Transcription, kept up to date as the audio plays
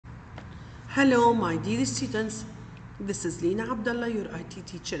Hello, my dear students. This is Lina Abdullah, your IT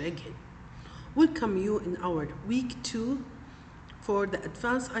teacher again. Welcome you in our week 2 for the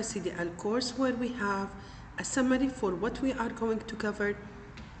Advanced ICDL course, where we have a summary for what we are going to cover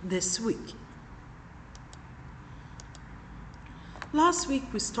this week. Last week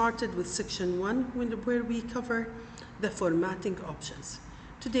we started with section 1 where we covered the formatting options.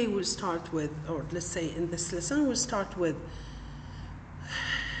 Today we'll start with, or let's say in this lesson, we'll start with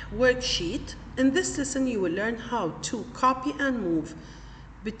worksheet. In this lesson you will learn how to copy and move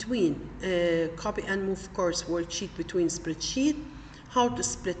course worksheet between spreadsheet, how to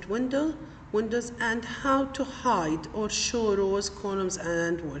split windows, and how to hide or show rows, columns,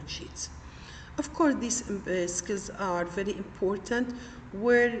 and worksheets. Of course, these skills are very important,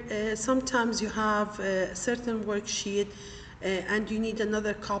 where sometimes you have a certain worksheet and you need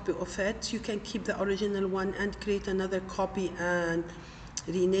another copy of it. You can keep the original one and create another copy and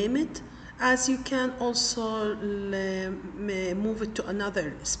rename it, as you can also move it to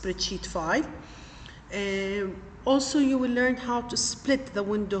another spreadsheet file. Also, you will learn how to split the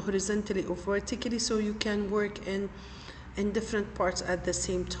window horizontally or vertically, so you can work in different parts at the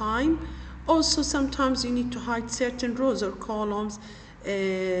same time. Also, sometimes you need to hide certain rows or columns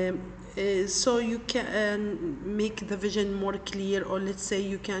so you can make the vision more clear, or let's say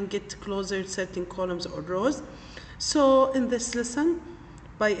you can get closer to certain columns or rows. So in this lesson,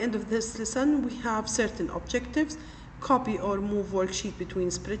 by end of this lesson, we have certain objectives: copy or move worksheet between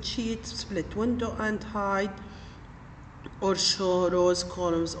spreadsheets, split window, and hide or show rows,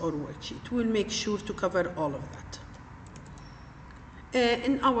 columns, or worksheet. We'll make sure to cover all of that.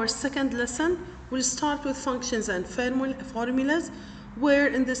 In our second lesson, we'll start with functions and formulas, where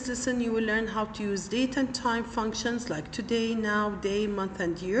in this lesson you will learn how to use date and time functions like today, now, day, month,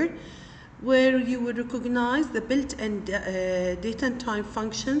 and year, where you will recognize the built-in date and time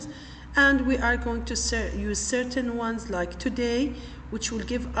functions, and we are going to use certain ones like today, which will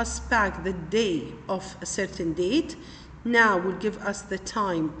give us back the day of a certain date. Now will give us the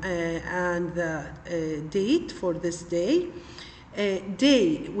time and the date for this day.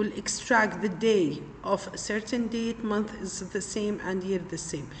 Day will extract the day of a certain date, month is the same, and year the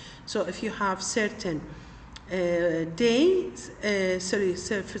same. So if you have certain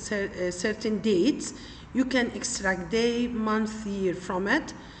certain dates, you can extract day, month, year from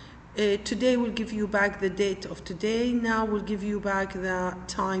it. Today will give you back the date of today. Now will give you back the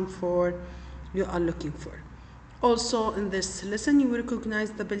time for you are looking for. Also in this lesson, you will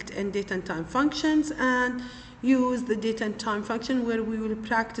recognize the built-in date and time functions and use the date and time function, where we will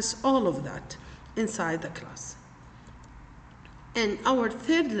practice all of that inside the class. In our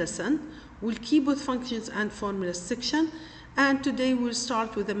third lesson, we'll keep with functions and formulas section, and today we'll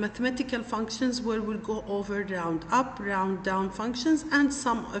start with the mathematical functions, where we'll go over round up, round down functions, and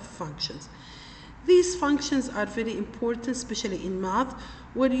sum of functions. These functions are very important, especially in math,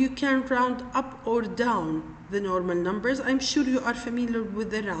 where you can round up or down the normal numbers. I'm sure you are familiar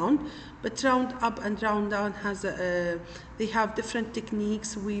with the round, but round up and round down they have different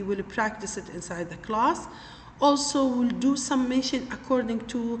techniques. We will practice it inside the class. Also, we'll do summation according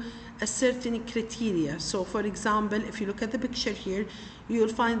to a certain criteria. So for example, if you look at the picture here, you'll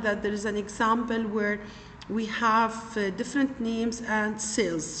find that there is an example where we have different names and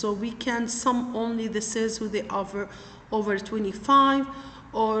sales. So we can sum only the sales who they offer over 25,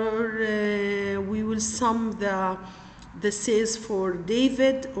 or we will sum the sales for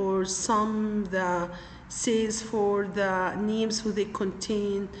David, or sum the sales for the names who they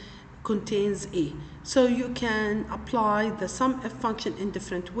contains A. So you can apply the sum f function in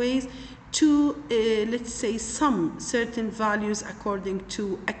different ways to let's say sum certain values according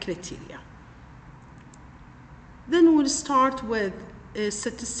to a criteria. Then we'll start with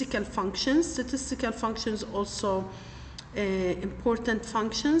statistical functions. Statistical functions also important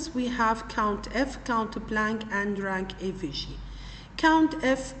functions. We have count F, count blank, and rank AVG. Count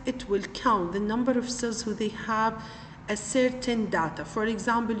F, it will count the number of cells who they have a certain data. For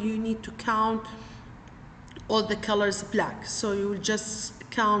example, you need to count all the colors black, so you will just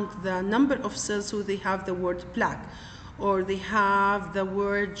count the number of cells who they have the word black, or they have the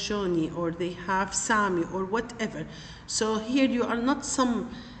word Johnny, or they have Sammy, or whatever. So here you are not some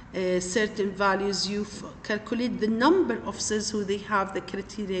certain values, you calculate the number of cells who they have the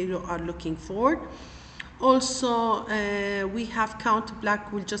criteria you are looking for. Also, we have count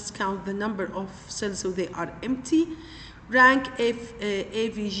black, will just count the number of cells who they are empty. Rank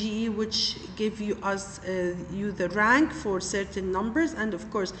AVG, which give you the rank for certain numbers, and of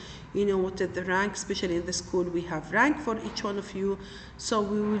course you know what is the rank, especially in the school we have rank for each one of you, so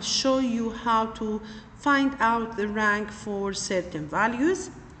we will show you how to find out the rank for certain values.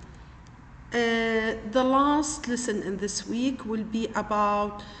 The last lesson in this week will be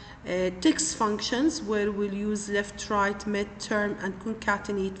about text functions, where we'll use left, right, mid, term, and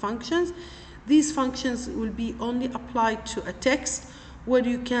concatenate functions. These functions will be only applied to a text where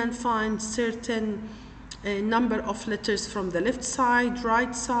you can find certain number of letters from the left side,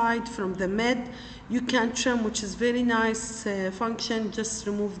 right side, from the mid. You can trim, which is very nice function, just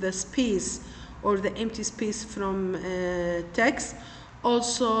remove the space or the empty space from text.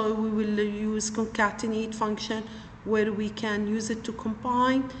 Also, we will use concatenate function, where we can use it to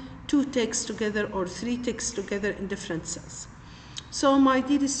combine two texts together or three texts together in different cells. So my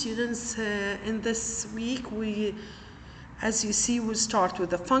dear students, in this week, as you see, we'll start with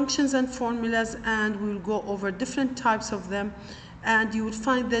the functions and formulas, and we'll go over different types of them, and you will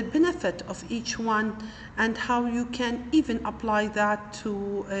find the benefit of each one and how you can even apply that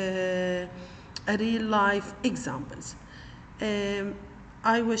to a real life examples.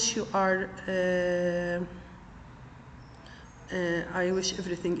 I wish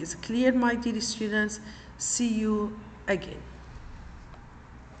everything is clear, my dear students. See you again.